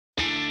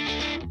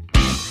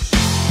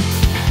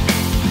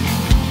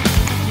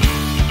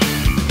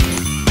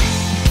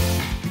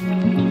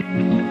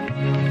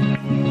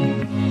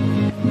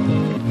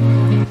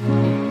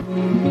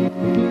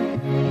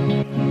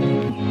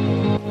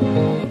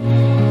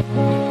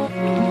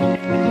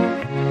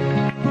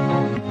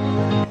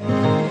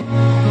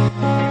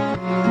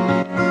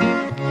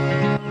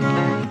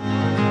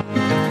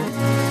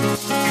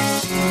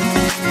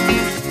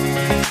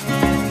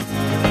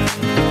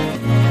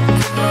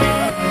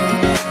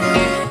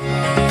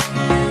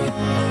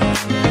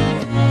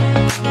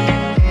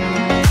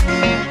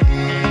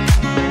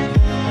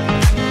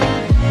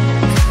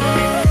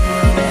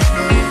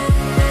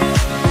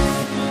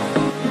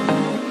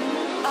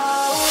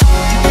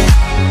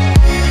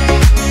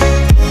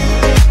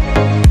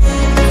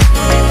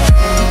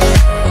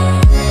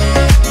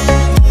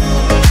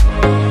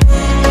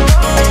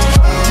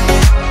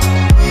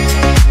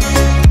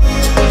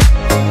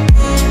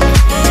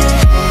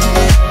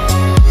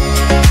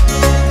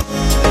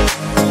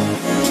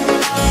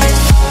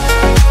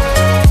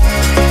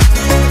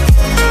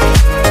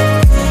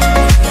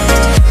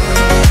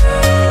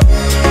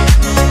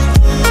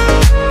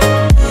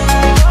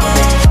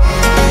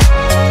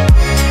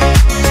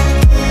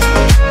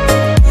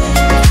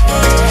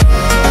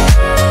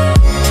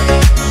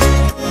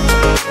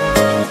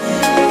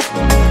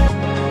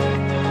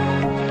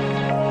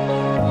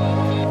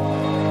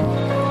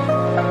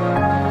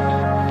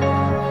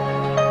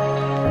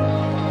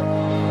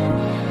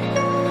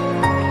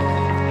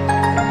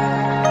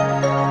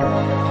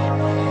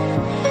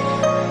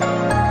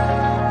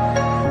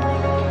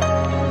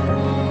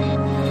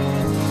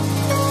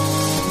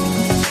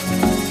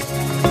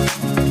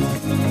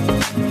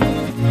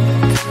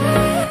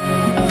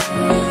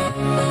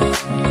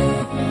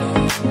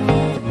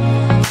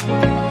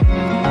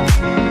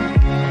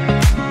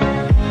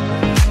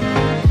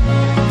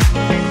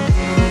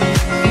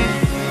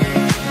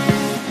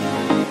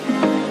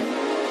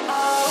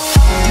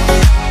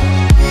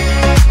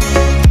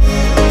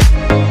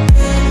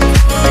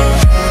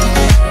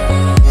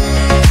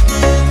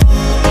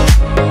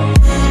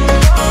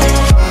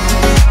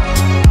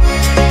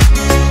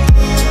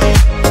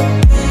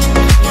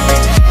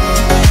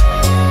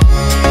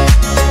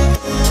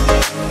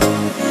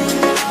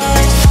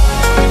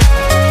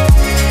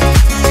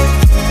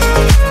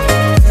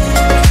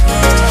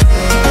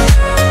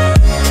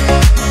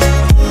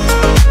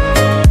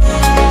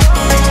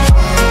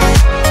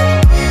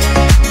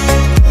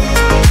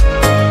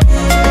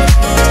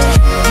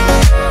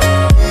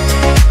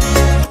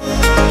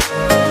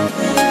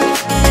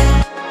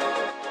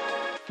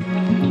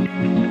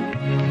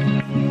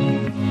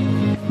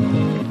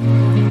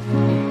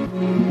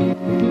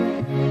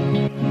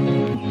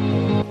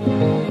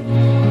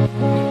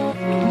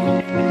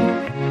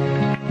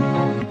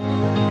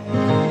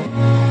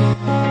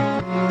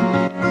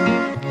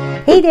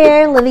Hey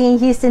there, living in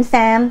Houston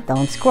fam.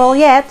 Don't scroll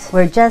yet.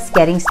 We're just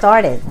getting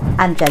started.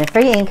 I'm Jennifer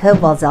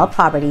Yoingco,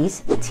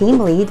 Properties, team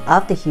lead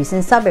of the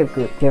Houston Suburb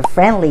Group, your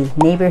friendly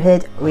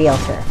neighborhood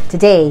realtor.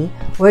 Today,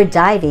 we're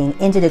diving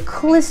into the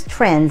coolest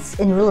trends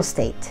in real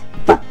estate.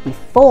 But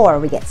before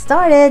we get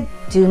started,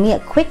 do me a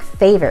quick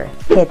favor.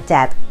 Hit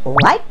that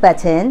like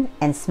button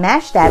and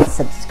smash that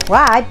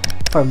subscribe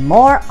for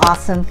more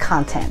awesome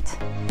content.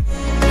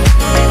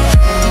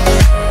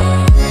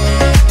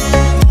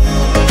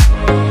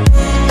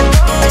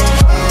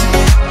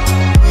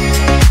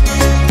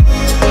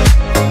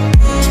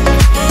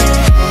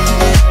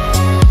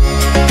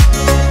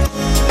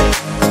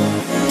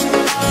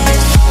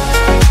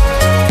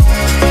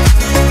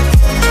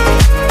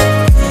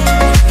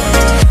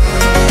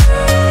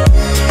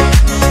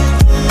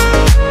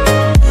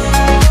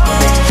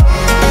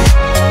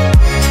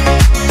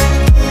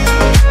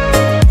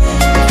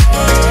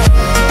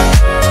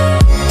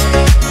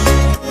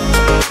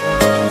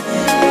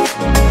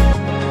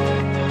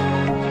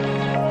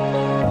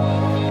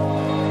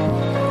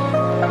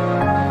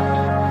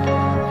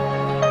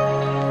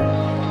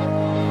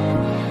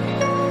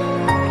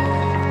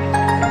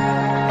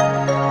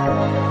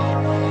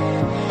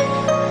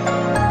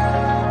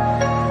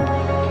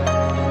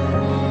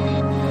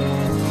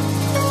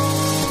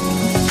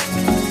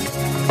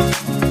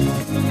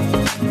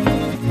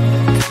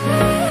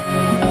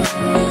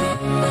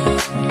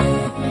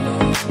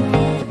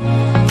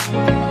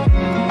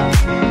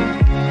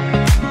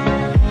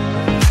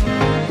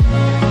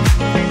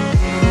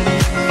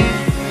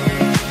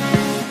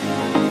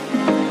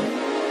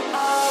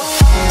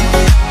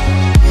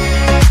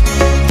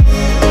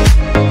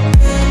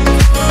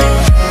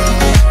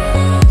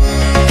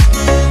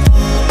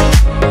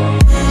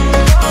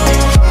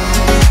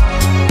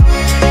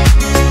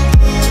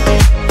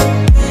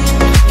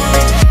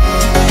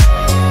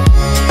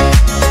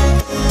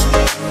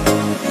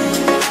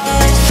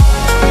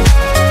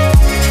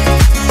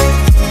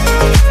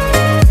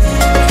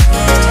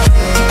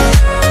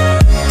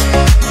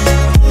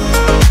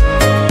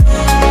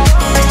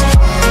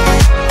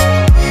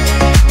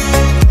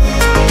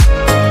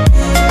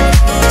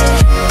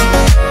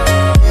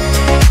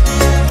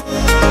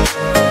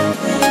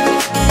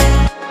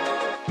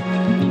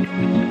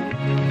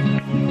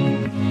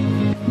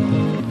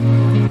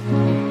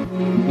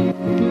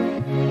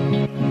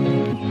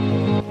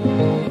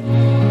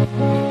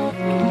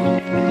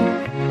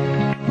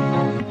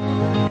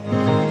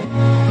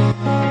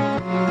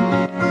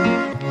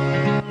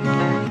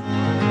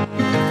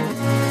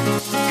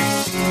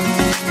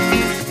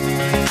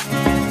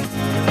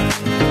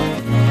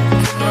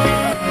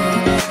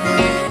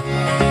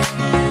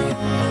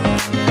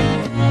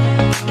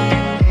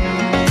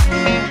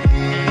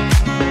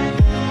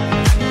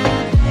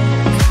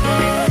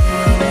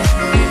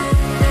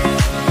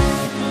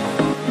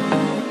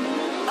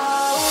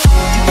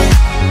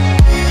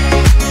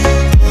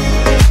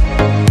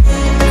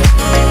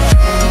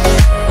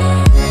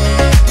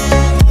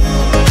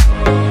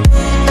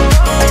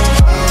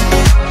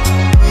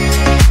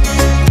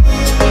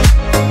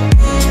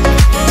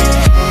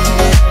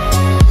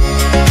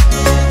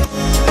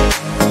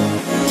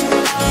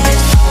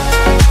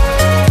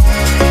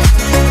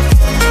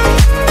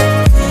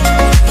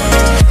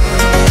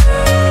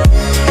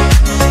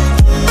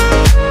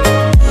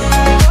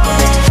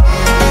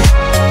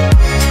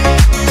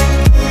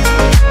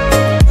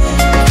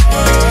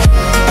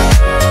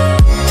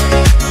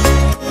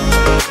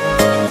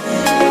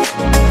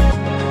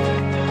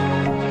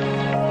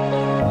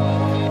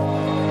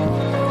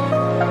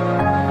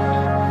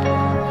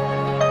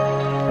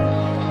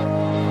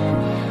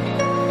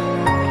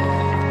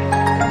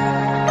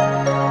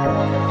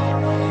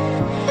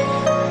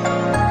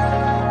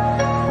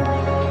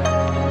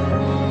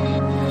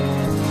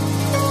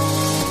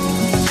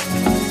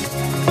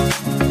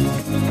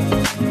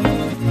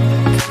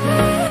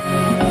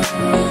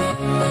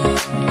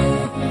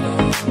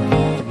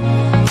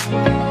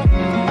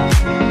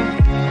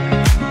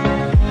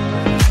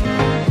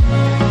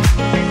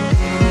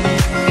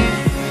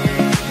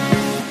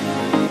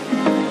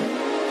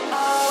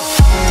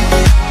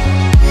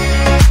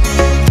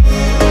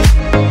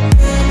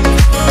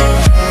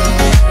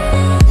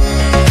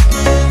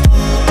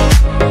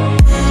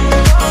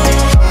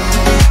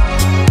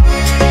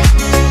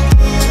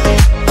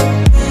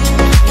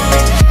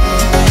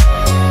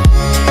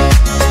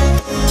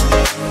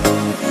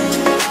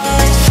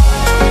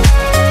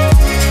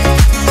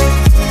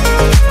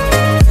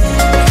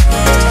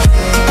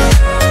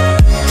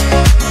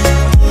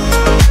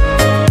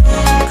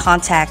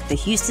 Contact the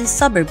Houston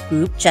Suburb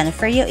Group,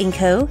 Jennifer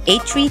Yoingco,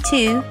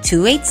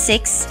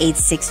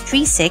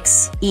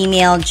 832-286-8636.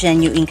 Email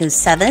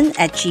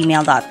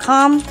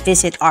jenyoingco7@gmail.com.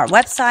 Visit our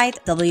website,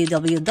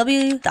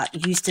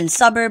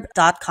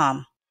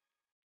 www.houstonsuburb.com.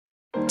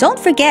 Don't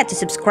forget to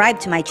subscribe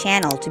to my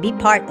channel to be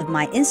part of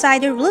my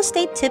insider real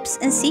estate tips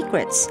and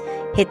secrets.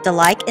 Hit the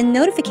like and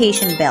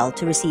notification bell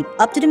to receive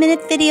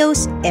up-to-the-minute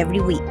videos every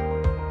week.